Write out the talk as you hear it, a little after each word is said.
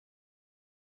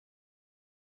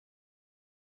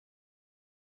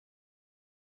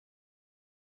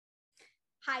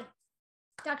Hi,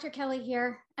 Dr. Kelli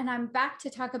here, and I'm back to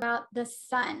talk about the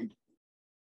sun.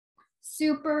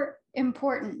 Super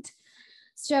important.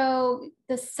 So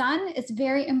the sun is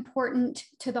very important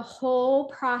to the whole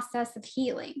process of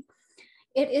healing.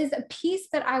 It is a piece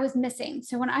that I was missing.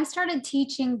 So when I started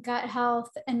teaching gut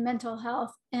health and mental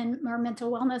health or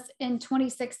mental wellness in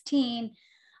 2016,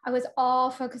 I was all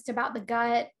focused about the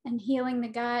gut and healing the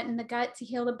gut and the gut to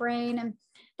heal the brain. And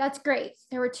that's great.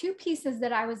 There were two pieces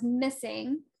that I was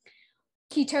missing: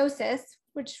 ketosis,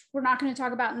 which we're not going to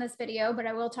talk about in this video, but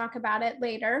I will talk about it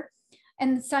later,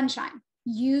 and sunshine,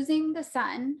 using the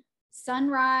sun,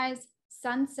 sunrise,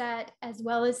 sunset, as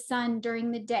well as sun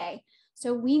during the day.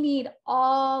 So we need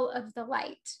all of the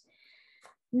light,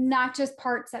 not just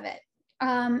parts of it.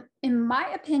 In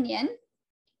my opinion,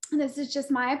 this is just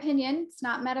my opinion, it's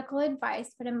not medical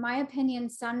advice, but in my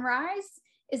opinion, sunrise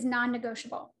is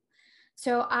non-negotiable.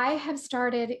 So I have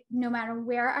started, no matter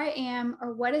where I am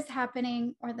or what is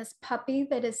happening, or this puppy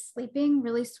that is sleeping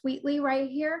really sweetly right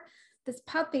here, this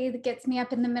puppy that gets me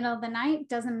up in the middle of the night,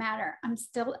 doesn't matter. I'm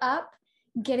still up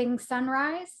getting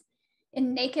sunrise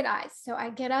in naked eyes. So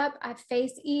I get up, I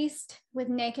face east with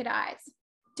naked eyes.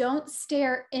 Don't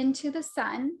stare into the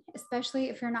sun, especially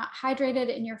if you're not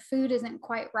hydrated and your food isn't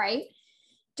quite right.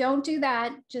 Don't do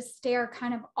that. Just stare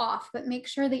kind of off, but make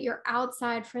sure that you're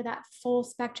outside for that full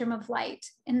spectrum of light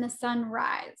in the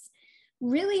sunrise.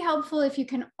 Really helpful if you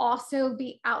can also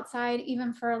be outside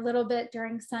even for a little bit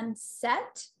during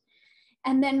sunset,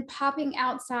 and then popping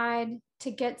outside to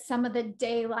get some of the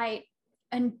daylight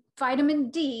and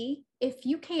vitamin D if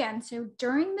you can. So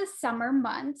during the summer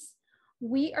months,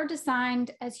 we are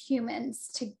designed as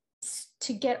humans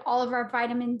to get all of our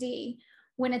vitamin D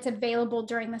when it's available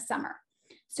during the summer.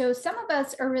 So some of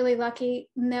us are really lucky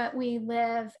that we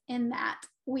live in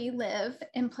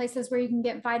places where you can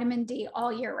get vitamin D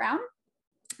all year round.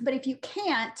 But if you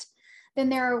can't, then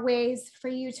there are ways for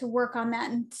you to work on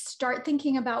that and start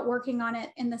thinking about working on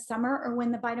it in the summer or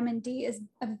when the vitamin D is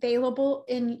available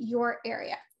in your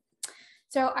area.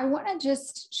 So I want to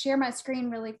just share my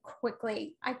screen really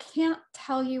quickly. I can't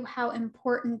tell you how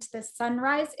important the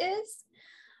sunrise is,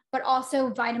 but also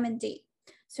vitamin D.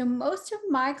 So most of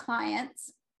my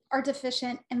clients are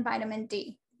deficient in vitamin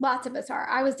D. Lots of us are.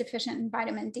 I was deficient in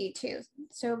vitamin D too.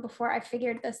 So before I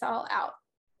figured this all out.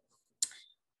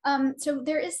 So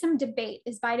there is some debate.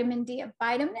 Is vitamin D a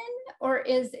vitamin or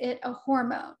is it a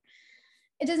hormone?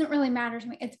 It doesn't really matter to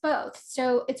me. It's both.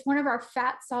 So it's one of our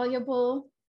fat soluble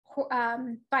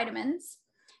vitamins.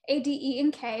 A, D, E,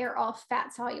 and K are all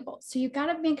fat soluble. So you've got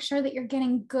to make sure that you're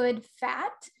getting good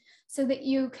fat so that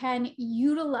you can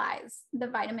utilize the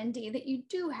vitamin D that you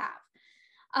do have.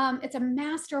 It's a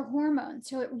master hormone,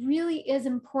 so it really is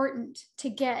important to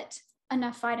get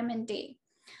enough vitamin D.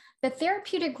 The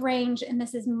therapeutic range, and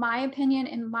this is my opinion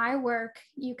in my work,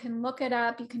 you can look it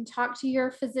up, you can talk to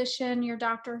your physician, your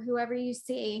doctor, whoever you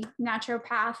see,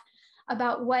 naturopath,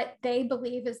 about what they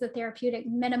believe is the therapeutic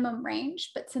minimum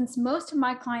range. But since most of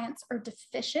my clients are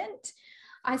deficient,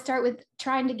 I start with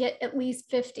trying to get at least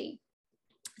 50.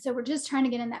 So we're just trying to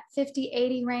get in that 50,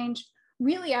 80 range.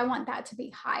 Really, I want that to be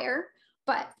higher,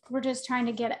 but we're just trying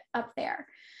to get it up there.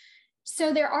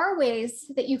 So there are ways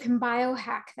that you can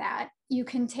biohack that. You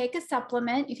can take a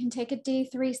supplement. You can take a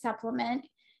D3 supplement.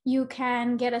 You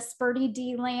can get a Spurty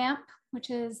D lamp, which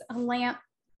is a lamp,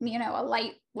 a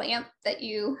light lamp that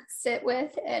you sit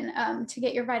with and to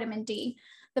get your vitamin D.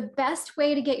 The best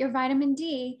way to get your vitamin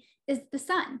D is the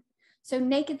sun. So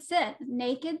naked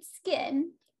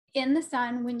skin in the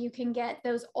sun when you can get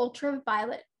those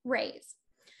ultraviolet rays.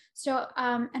 So,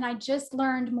 and I just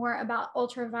learned more about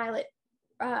ultraviolet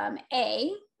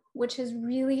A, which is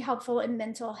really helpful in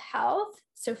mental health.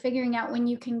 So figuring out when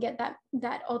you can get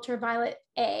that ultraviolet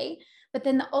A, but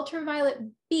then the ultraviolet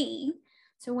B.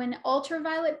 So when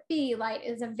ultraviolet B light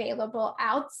is available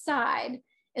outside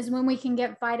is when we can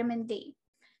get vitamin D.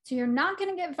 So you're not going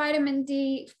to get vitamin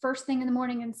D first thing in the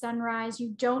morning and sunrise. You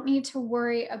don't need to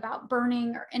worry about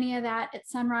burning or any of that at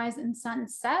sunrise and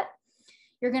sunset.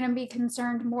 You're going to be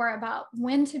concerned more about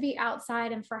when to be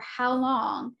outside and for how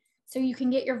long, so you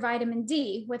can get your vitamin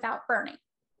D without burning.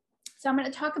 So I'm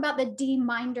going to talk about the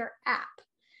Dminder app.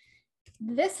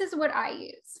 This is what I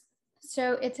use.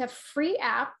 So it's a free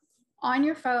app on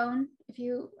your phone. If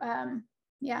you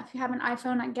have an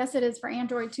iPhone, I guess it is for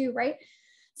Android too, right?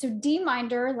 So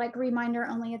Dminder, like reminder,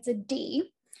 only it's a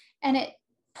D, and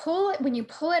when you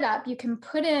pull it up, you can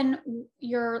put in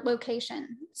your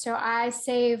location. So I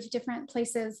save different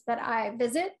places that I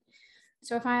visit.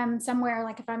 So if I'm somewhere,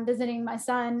 like if I'm visiting my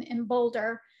son in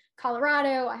Boulder,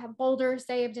 Colorado, I have Boulder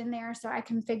saved in there so I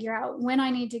can figure out when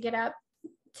I need to get up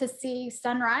to see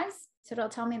sunrise So it'll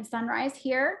tell me the sunrise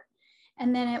here,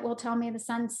 and then it will tell me the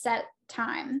sunset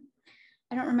time.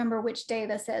 I don't remember which day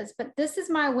this is, but this is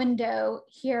my window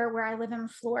here where I live in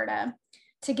Florida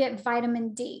to get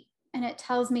vitamin D. And it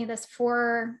tells me this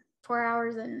 4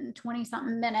 hours and 20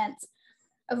 something minutes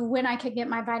of when I could get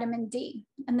my vitamin D.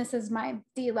 And this is my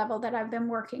D level that I've been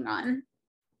working on.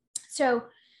 So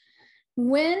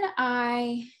when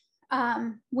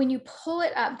you pull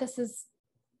it up, this is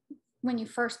when you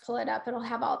first pull it up, it'll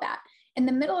have all that. In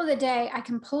the middle of the day, I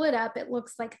can pull it up. It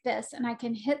looks like this, and I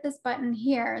can hit this button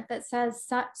here that says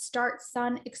start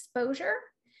sun exposure.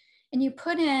 And you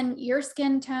put in your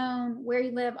skin tone, where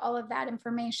you live, all of that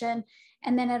information.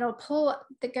 And then it'll pull,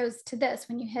 that goes to this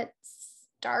when you hit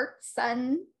start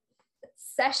sun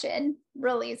session,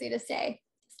 real easy to say,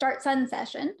 start sun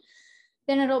session.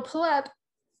 Then it'll pull up,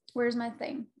 where's my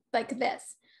thing? Like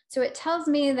this. So it tells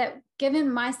me that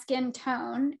given my skin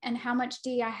tone and how much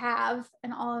D I have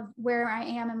and all of where I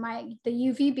am in the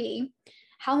UVB,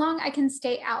 how long I can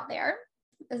stay out there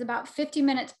is about 50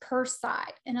 minutes per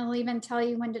side. And it'll even tell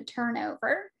you when to turn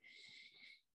over.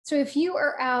 So if you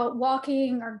are out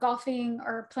walking or golfing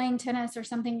or playing tennis or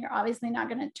something, you're obviously not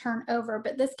going to turn over,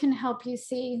 but this can help you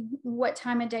see what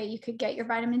time of day you could get your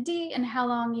vitamin D and how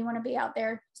long you want to be out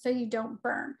there so you don't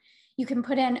burn. You can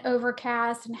put in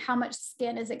overcast and how much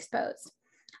skin is exposed.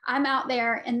 I'm out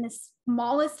there in the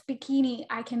smallest bikini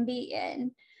I can be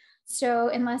in. So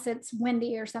unless it's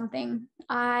windy or something,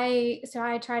 I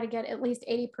try to get at least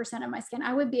 80% of my skin.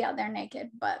 I would be out there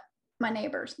naked, but my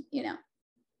neighbors, you know.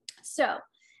 So,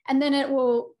 and then it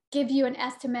will give you an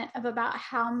estimate of about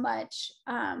how much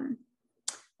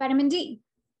vitamin D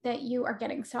that you are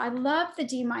getting. So I love the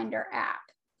Dminder app.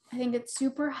 I think it's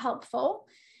super helpful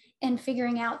in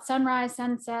figuring out sunrise,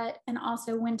 sunset, and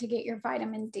also when to get your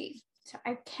vitamin D. So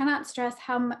I cannot stress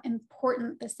how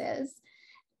important this is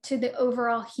to the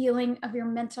overall healing of your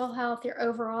mental health, your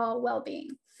overall well-being.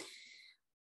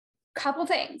 Couple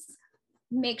things,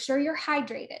 make sure you're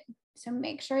hydrated. So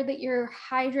make sure that you're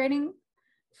hydrating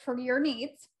for your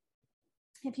needs.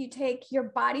 If you take your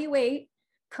body weight,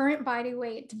 current body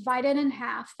weight, divide it in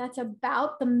half, that's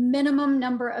about the minimum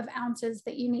number of ounces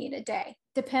that you need a day.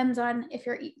 Depends on if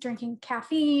you're drinking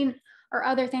caffeine or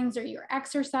other things, or you're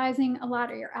exercising a lot,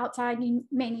 or you're outside, you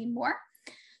may need more.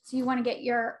 So you want to get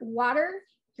your water,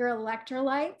 your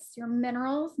electrolytes, your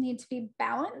minerals need to be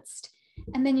balanced.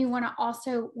 And then you want to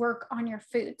also work on your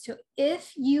food. So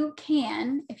if you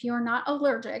can, if you're not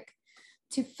allergic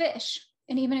to fish,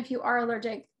 and even if you are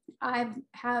allergic, I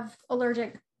have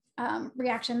allergic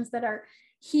reactions that are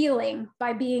healing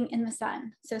by being in the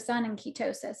sun. So sun and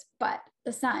ketosis, but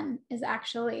the sun is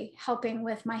actually helping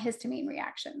with my histamine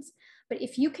reactions. But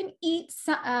if you can eat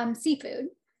seafood,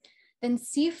 then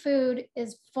seafood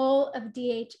is full of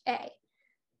DHA.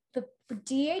 The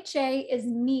DHA is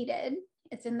needed.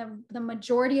 It's in the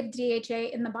majority of DHA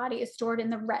in the body is stored in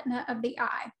the retina of the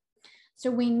eye.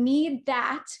 So we need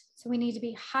that. So we need to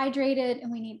be hydrated,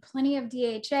 and we need plenty of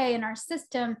DHA in our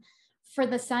system for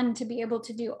the sun to be able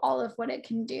to do all of what it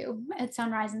can do at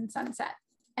sunrise and sunset.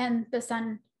 And the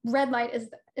sun, red light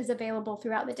is available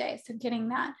throughout the day. So getting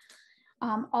that,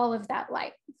 all of that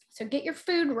light. So get your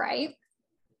food right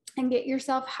and get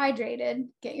yourself hydrated,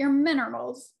 get your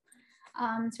minerals.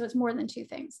 So it's more than 2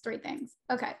 things, 3 things.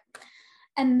 Okay.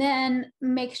 And then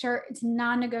make sure it's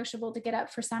non-negotiable to get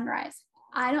up for sunrise.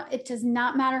 It does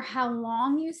not matter how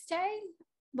long you stay.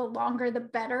 The longer, the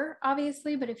better,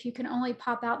 obviously. But if you can only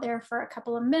pop out there for a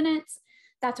couple of minutes,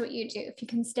 that's what you do. If you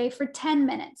can stay for 10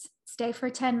 minutes, stay for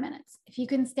 10 minutes. If you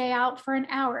can stay out for an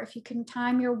hour, if you can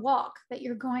time your walk that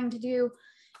you're going to do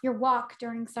your walk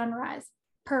during sunrise,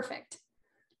 perfect.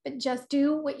 But just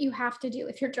do what you have to do.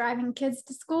 If you're driving kids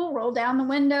to school, roll down the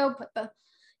window,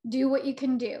 do what you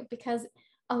can do. Because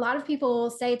a lot of people will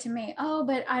say to me, oh,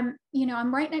 but I'm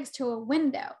right next to a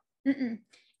window.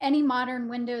 Any modern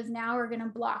windows now are going to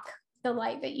block the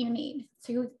light that you need.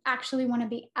 So you actually want to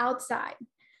be outside.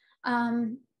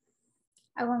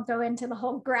 I won't go into the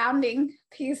whole grounding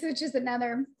piece, which is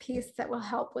another piece that will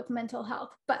help with mental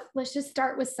health, but let's just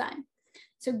start with sun.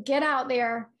 So get out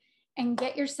there and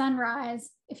get your sunrise.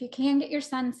 If you can, get your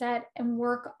sunset and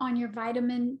work on your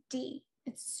vitamin D.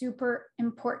 It's super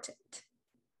important.